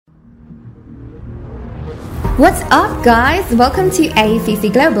What's up, guys? Welcome to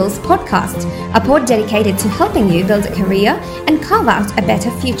AFC Global's podcast, a pod dedicated to helping you build a career and carve out a better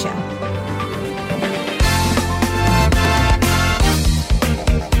future.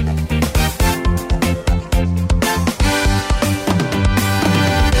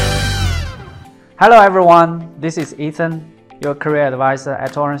 Hello everyone, this is Ethan, your career advisor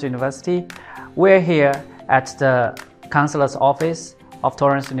at Torrens University. We're here at the Counselor's Office of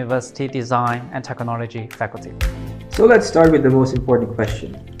Torrens University Design and Technology Faculty. So let's start with the most important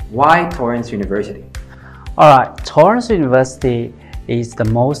question. Why Torrens University? Alright, Torrens University is the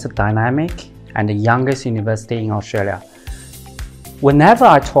most dynamic and the youngest university in Australia. Whenever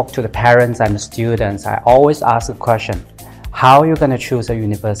I talk to the parents and the students, I always ask the question, how are you going to choose a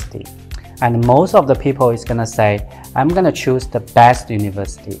university? And most of the people is going to say, I'm going to choose the best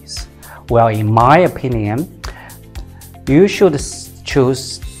universities. Well, in my opinion, you should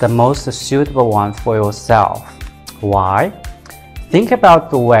choose the most suitable one for yourself. Why? Think about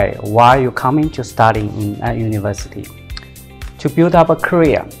the way why you're coming to study in a university. To build up a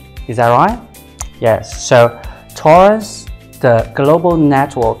career. Is that right? Yes. So Torrens, the global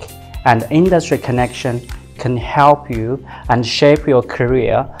network and industry connection can help you and shape your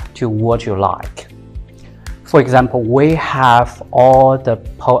career to what you like. For example, we have all the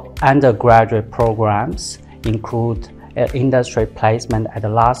undergraduate programs include industry placement at the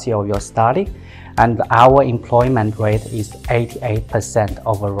last year of your study, and our employment rate is 88%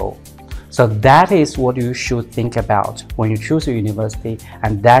 overall. So that is what you should think about when you choose a university,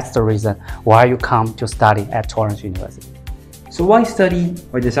 and that's the reason why you come to study at Torrens University. So why study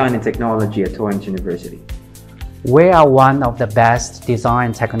or design and technology at Torrens University? We are one of the best design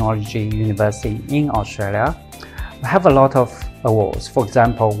and technology university in Australia. We have a lot of awards. For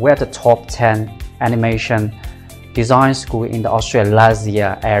example, we're the top 10 animation design school in the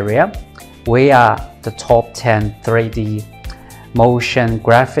Australasia area. We are the top 10 3D motion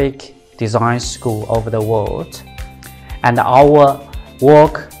graphic design school over the world. And our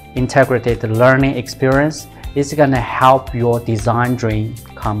work integrated learning experience is going to help your design dream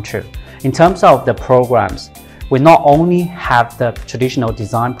come true. In terms of the programs, we not only have the traditional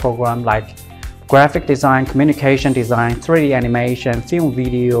design program like graphic design, communication design, 3D animation, film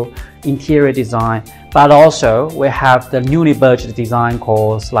video, interior design, but also we have the newly merged design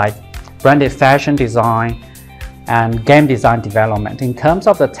course like branded fashion design and game design development. In terms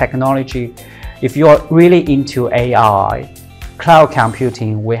of the technology, if you're really into AI, cloud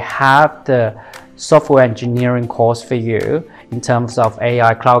computing, we have the software engineering course for you in terms of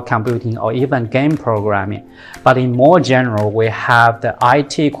AI, cloud computing, or even game programming. But in more general, we have the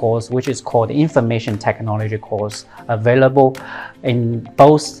IT course, which is called Information Technology course, available in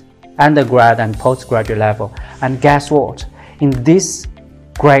both undergrad and postgraduate level. And guess what? In this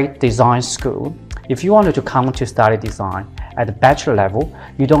great design school, if you wanted to come to study design at the bachelor level,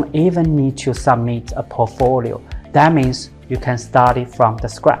 you don't even need to submit a portfolio. That means you can study from the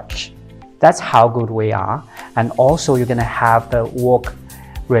scratch. That's how good we are. And also you're going to have the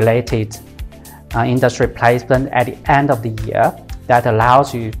work-related industry placement at the end of the year that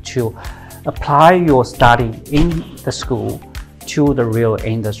allows you to apply your study in the school to the real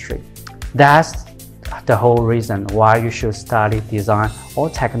industry. That's the whole reason why you should study design or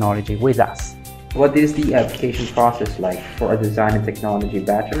technology with us. What is the application process like for a design and technology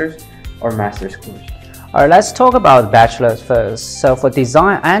bachelor's or master's course? Alright, let's talk about bachelor's first. So for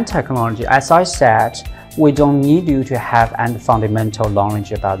design and technology, as I said, we don't need you to have any fundamental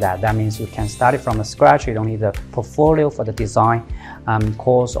knowledge about that. That means you can study from the scratch. You don't need a portfolio for the design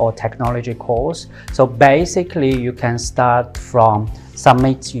course or technology course. So basically, you can start from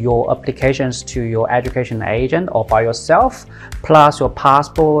submit your applications to your education agent or by yourself, plus your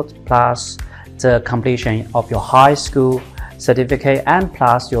passport, plus the completion of your high school certificate, and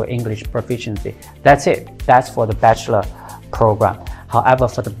plus your English proficiency. That's it. That's for the bachelor program. However,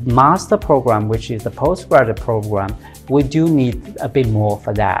 for the master program, which is the postgraduate program, we do need a bit more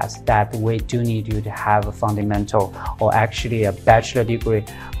for that we do need you to have a fundamental or actually a bachelor degree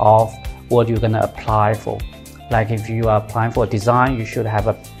of what you're going to apply for. Like if you are applying for design, you should have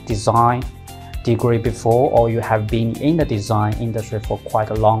a design degree before, or you have been in the design industry for quite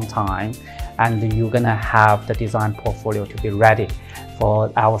a long time, and you're going to have the design portfolio to be ready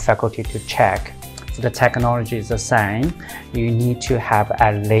for our faculty to check. So the technology is the same. You need to have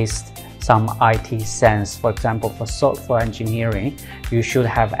at least some IT sense. For example, for software engineering, you should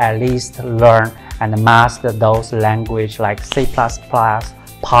have at least learned and mastered those languages like C++,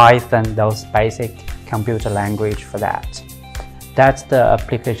 Python, those basic computer language for that. That's the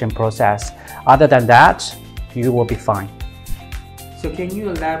application process. Other than that, you will be fine. So can you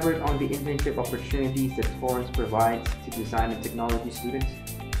elaborate on the internship opportunities that Torrens provides to design and technology students?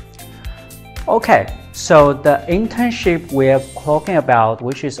 Okay, so the internship we're talking about,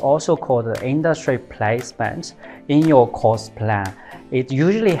 which is also called the industry placement in your course plan, it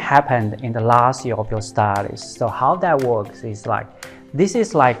usually happens in the last year of your studies. So how that works is like, this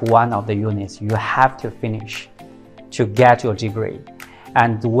is like one of the units you have to finish to get your degree.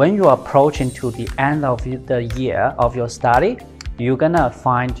 And when you are approaching to the end of the year of your study, you're gonna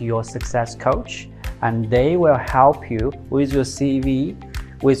find your success coach, and they will help you with your CV,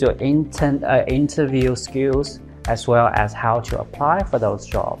 with your interview skills, as well as how to apply for those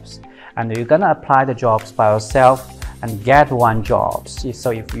jobs. And you're gonna apply the jobs by yourself and get one job. So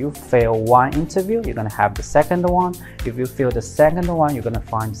if you fail one interview, you're gonna have the second one. If you fail the second one, you're gonna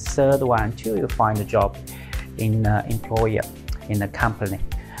find the third one until you find a job in an employer, in a company.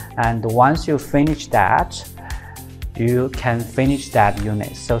 And once you finish that, you can finish that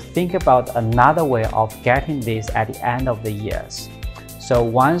unit. So think about another way of getting this at the end of the years. So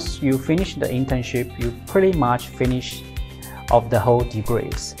once you finish the internship, you pretty much finish of the whole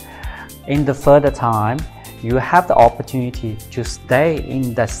degrees. In the further time, you have the opportunity to stay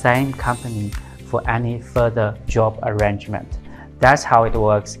in the same company for any further job arrangement. That's how it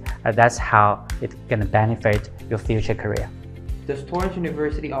works, and that's how it's gonna benefit your future career. Does Torrens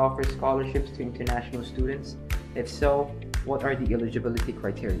University offer scholarships to international students? If so, what are the eligibility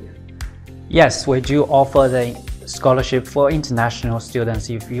criteria? Yes, we do offer the scholarship for international students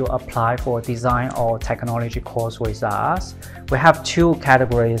if you apply for a design or technology course with us. We have two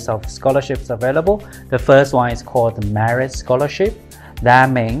categories of scholarships available. The first one is called the merit scholarship. That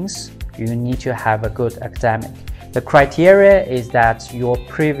means you need to have a good academic. The criteria is that your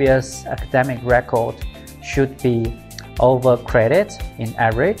previous academic record should be over credit in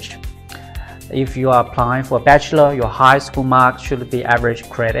average. If you are applying for a bachelor, your high school mark should be average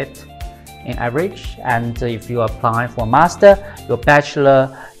credit in average. And if you are applying for a master, your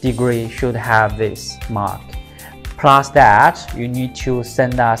bachelor degree should have this mark. Plus that, you need to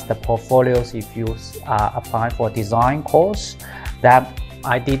send us the portfolios if you are applying for a design course. That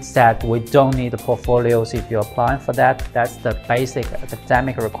I did said we don't need the portfolios if you're applying for that. That's the basic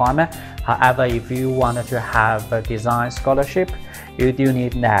academic requirement. However, if you wanted to have a design scholarship, you do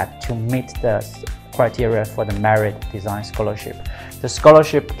need that to meet the criteria for the merit design scholarship. The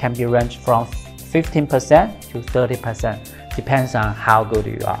scholarship can be ranged from 15% to 30%, depends on how good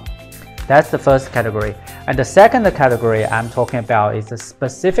you are. That's the first category. And the second category I'm talking about is a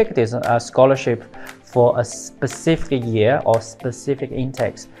specific scholarship for a specific year or specific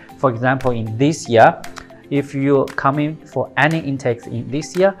intakes. For example, in this year, if you come in for any intakes in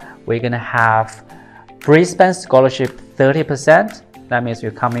this year, we're gonna have Brisbane scholarship 30%. That means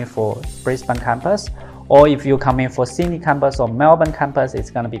you're coming for Brisbane campus. Or if you come in for Sydney campus or Melbourne campus,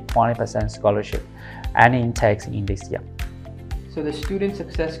 it's gonna be 20% scholarship. Any intakes in this year. So the Student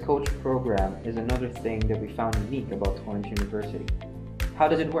Success Coach program is another thing that we found unique about Torrens University. How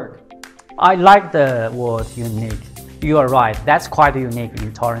does it work? I like the word unique. You are right, that's quite unique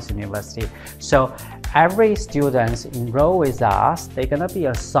in Torrens University. So every student enroll with us, they're gonna be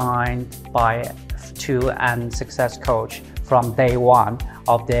assigned to a success coach from day one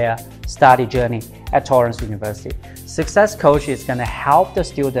of their study journey at Torrens University. Success coach is gonna help the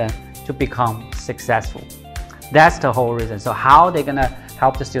student to become successful. That's the whole reason. So how they're gonna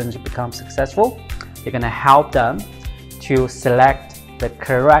help the students to become successful? They're gonna help them to select the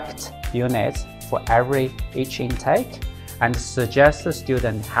correct units for each intake and suggest the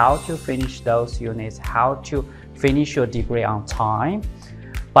student how to finish those units, how to finish your degree on time.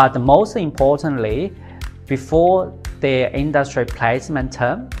 But most importantly, before their industry placement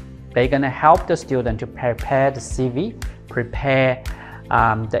term, they're gonna help the student to prepare the CV, prepare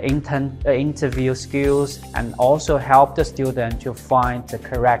the interview skills, and also help the student to find the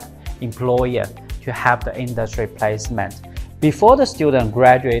correct employer to have the industry placement. Before the student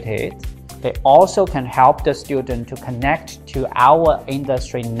graduated, they also can help the student to connect to our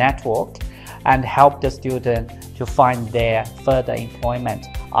industry network and help the student to find their further employment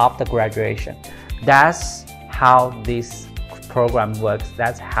after graduation. That's how this program works.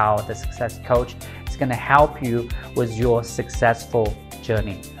 That's how the Success Coach is going to help you with your successful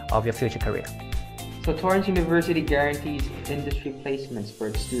journey of your future career. So Torrens University guarantees industry placements for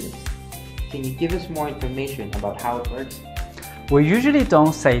its students. Can you give us more information about how it works? We usually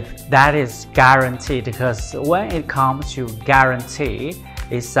don't say that is guaranteed, because when it comes to guarantee,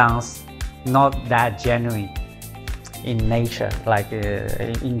 it sounds not that genuine in nature, like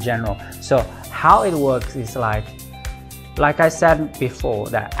in general. So how it works is like I said before,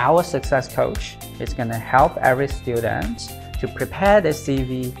 that our success coach is going to help every student to prepare their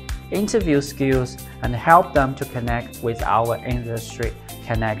CV, interview skills, and help them to connect with our industry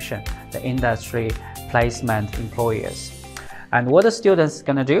connection, the industry placement employers. And what the students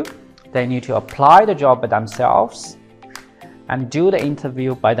gonna do? They need to apply the job by themselves and do the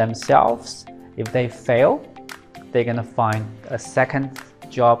interview by themselves. If they fail, they're gonna find a second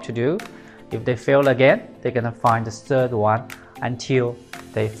job to do. If they fail again, they're gonna find the third one until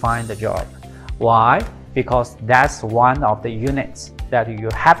they find the job. Why? Because that's one of the units that you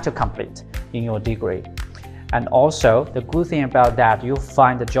have to complete in your degree. And also, the good thing about that, you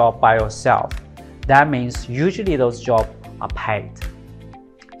find the job by yourself. That means usually those jobs are paid.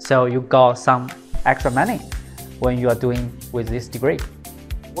 So you got some extra money when you are doing with this degree.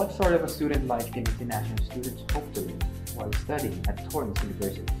 What sort of a student life can international students hope to live while studying at Torrens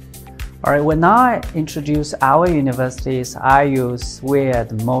University? All right, when I introduce our universities, I use we're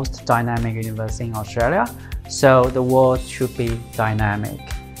the most dynamic university in Australia, so the world should be dynamic.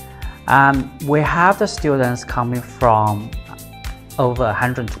 We have the students coming from over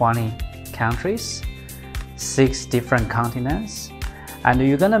 120 countries, 6 different continents, and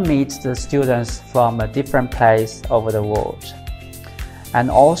you're gonna meet the students from a different place over the world. And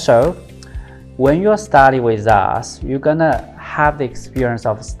also, when you study with us, you're gonna have the experience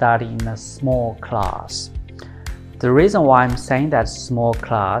of studying in a small class. The reason why I'm saying that small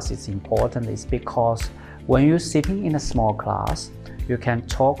class is important is because when you're sitting in a small class, you can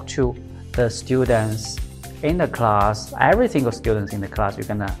talk to the students in the class, every single student in the class, you're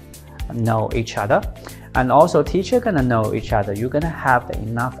gonna know each other. And also teachers gonna know each other. You're gonna have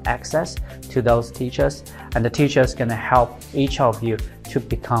enough access to those teachers, and the teachers gonna help each of you to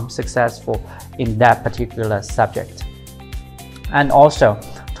become successful in that particular subject. And also,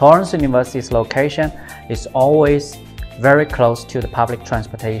 Torrens University's location is always very close to the public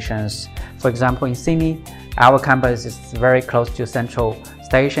transportations. For example, in Sydney, our campus is very close to Central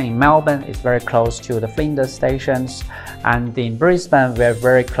Station. In Melbourne, it's very close to the Flinders stations. And in Brisbane, we're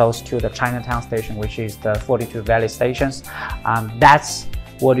very close to the Chinatown station, which is the 42 Valley stations. That's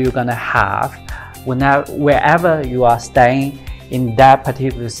what you're gonna have. Wherever you are staying in that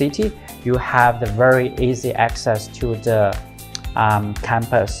particular city, you have the very easy access to the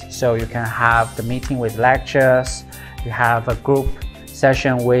campus. So you can have the meeting with lecturers, you have a group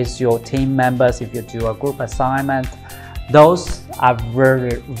session with your team members if you do a group assignment. Those are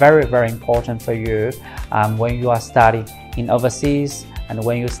very important for you when you are studying in overseas and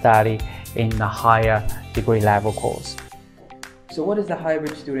when you study in a higher degree level course. So what is the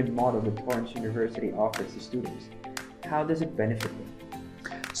hybrid student model that Torrens University offers to students? How does it benefit them?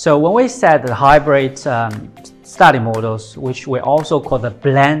 So when we said the hybrid study models, which we also call the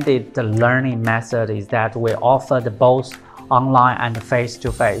blended learning method, is that we offer the both online and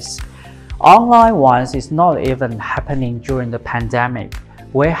face-to-face. Online ones is not even happening during the pandemic.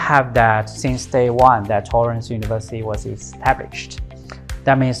 We have that since day one that Torrens University was established.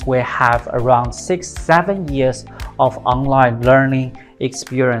 That means we have around 6-7 years of online learning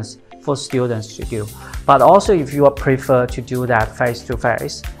experience for students to do. But also if you prefer to do that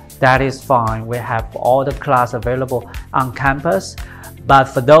face-to-face, that is fine. We have all the class available on campus. But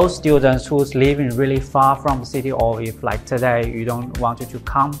for those students who's living really far from the city, or if like today you don't want to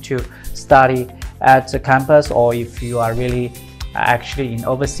come to study at the campus, or if you are really actually in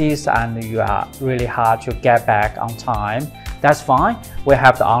overseas and you are really hard to get back on time, that's fine. We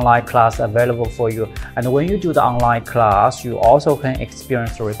have the online class available for you. And when you do the online class, you also can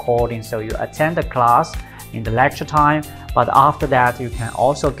experience the recording. So you attend the class in the lecture time, but after that you can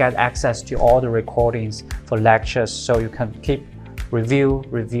also get access to all the recordings for lectures, so you can keep review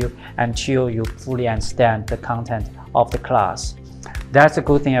until you fully understand the content of the class. That's a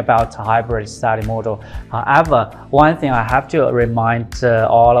good thing about the hybrid study model. However, one thing I have to remind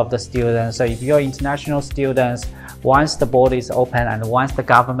all of the students, so if you're international students, once the border is open and once the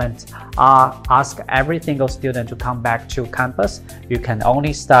government ask every single student to come back to campus, you can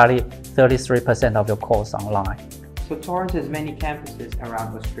only study 33% of your course online. So Torrens has many campuses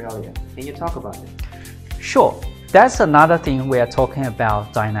around Australia. Can you talk about it? Sure. That's another thing we are talking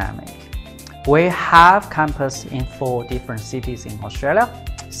about dynamic. We have campus in 4 different cities in Australia: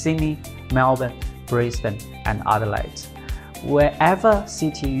 Sydney, Melbourne, Brisbane, and Adelaide. Wherever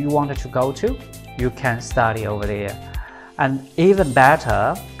city you wanted to go to, you can study over there. And even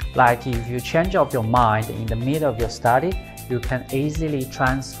better, like if you change of your mind in the middle of your study, you can easily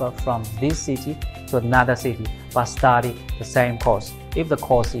transfer from this city to another city but study the same course if the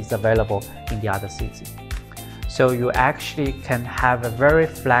course is available in the other city. So you actually can have a very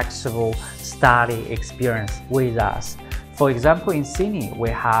flexible study experience with us. For example, in Sydney, we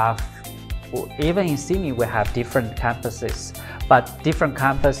have even in Sydney, we have different campuses, but different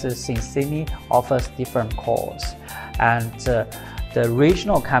campuses in Sydney offers different courses. And the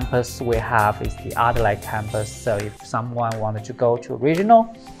regional campus we have is the Adelaide campus. So if someone wanted to go to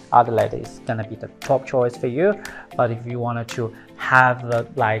regional, Adelaide is going to be the top choice for you. But if you wanted to have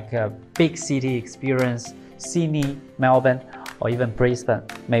a big city experience, Sydney, Melbourne, or even Brisbane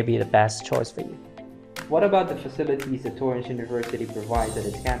may be the best choice for you. What about the facilities that Torrens University provides at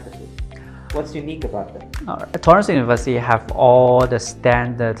its campuses? What's unique about them? Torrens University have all the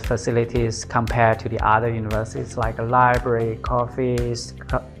standard facilities compared to the other universities, like a library, coffees,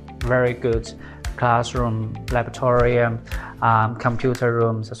 very good classroom, laboratorium, computer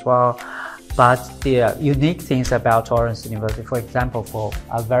rooms as well. But the unique things about Torrens University, for example, for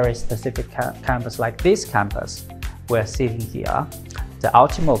a very specific campus like this campus we're sitting here, the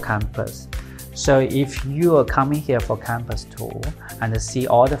Ultimo campus. So if you are coming here for campus tour and see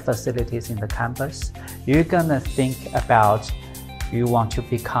all the facilities in the campus, you're gonna think about you want to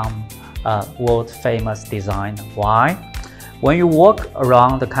become a world famous designer. Why? When you walk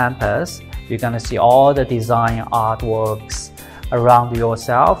around the campus, you're gonna see all the design artworks around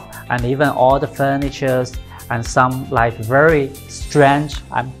yourself, and even all the furnitures and some like very strange,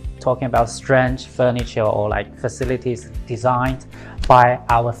 I'm talking about strange furniture or like facilities designed by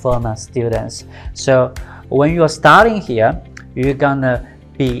our former students. So when you're starting here, you're gonna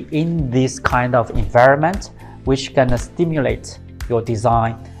be in this kind of environment which gonna stimulate your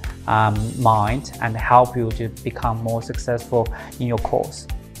design mind and help you to become more successful in your course.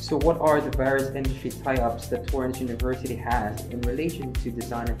 So what are the various industry tie-ups that Torrens University has in relation to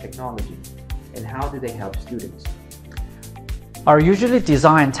design and technology, and how do they help students? Usually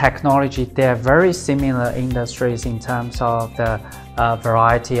design and technology, they're very similar industries in terms of the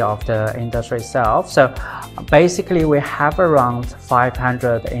variety of the industry itself. So basically we have around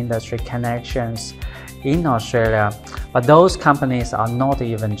 500 industry connections in Australia, but those companies are not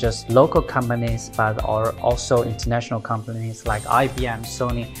even just local companies, but are also international companies like IBM,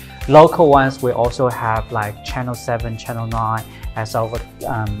 Sony. Local ones, we also have like Channel 7, Channel 9 as our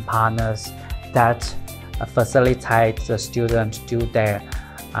partners that facilitate the students do their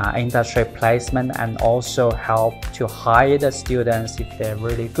industry placement and also help to hire the students if they're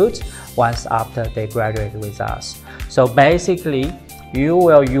really good once after they graduate with us. So basically, you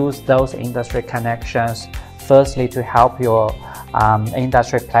will use those industry connections firstly to help your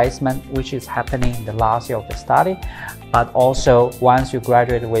industry placement, which is happening in the last year of the study, but also once you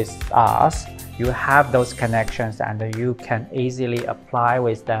graduate with us, you have those connections and you can easily apply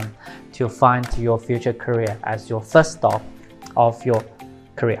with them to find your future career as your first stop of your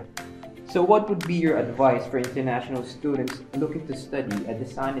career. So what would be your advice for international students looking to study a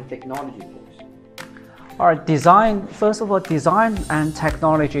design and technology course? First of all, design and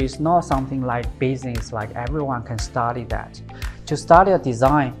technology is not something like business, like everyone can study that. To study a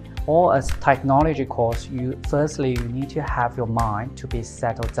design or a technology course, you need to have your mind to be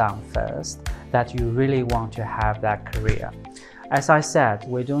settled down first, that you really want to have that career. As I said,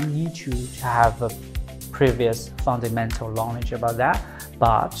 we don't need to have a previous fundamental knowledge about that,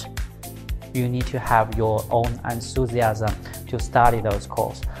 but you need to have your own enthusiasm to study those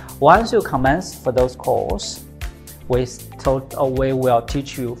courses. Once you commence for those courses, we will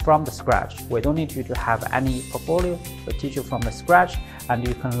teach you from the scratch. We don't need you to have any portfolio. We teach you from the scratch, and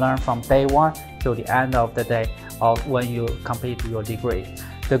you can learn from day one till the end of the day of when you complete your degree.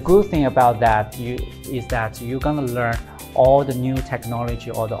 The good thing about that is that you're gonna learn all the new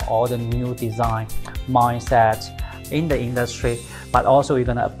technology or all the new design mindset in the industry, but also you're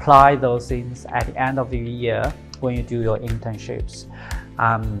gonna apply those things at the end of the year when you do your internships.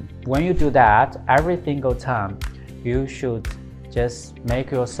 When you do that, every single term, you should just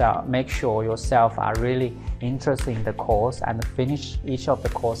make sure yourself are really interested in the course and finish each of the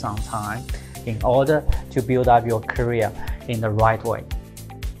course on time in order to build up your career in the right way.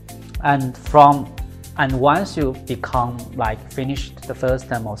 And once you become finished the first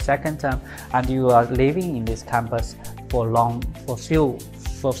term or second term, and you are living in this campus for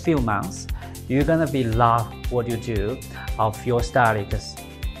few months, you're gonna be love what you do of your study, because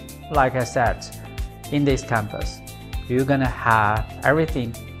like I said, in this campus, you're gonna have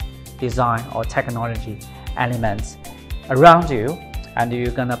everything design or technology elements around you, and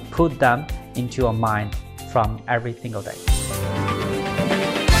you're gonna put them into your mind from every single day.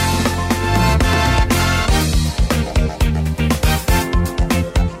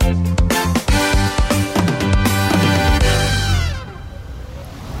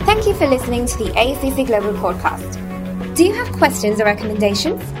 Thank you for listening to the ACC Global Podcast. Do you have questions or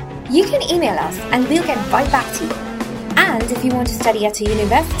recommendations? You can email us and we'll get right back to you. And if you want to study at a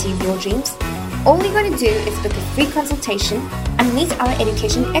university of your dreams, All you gotta do is book a free consultation and meet our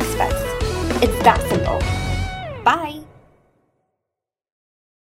education experts. It's that simple. Bye!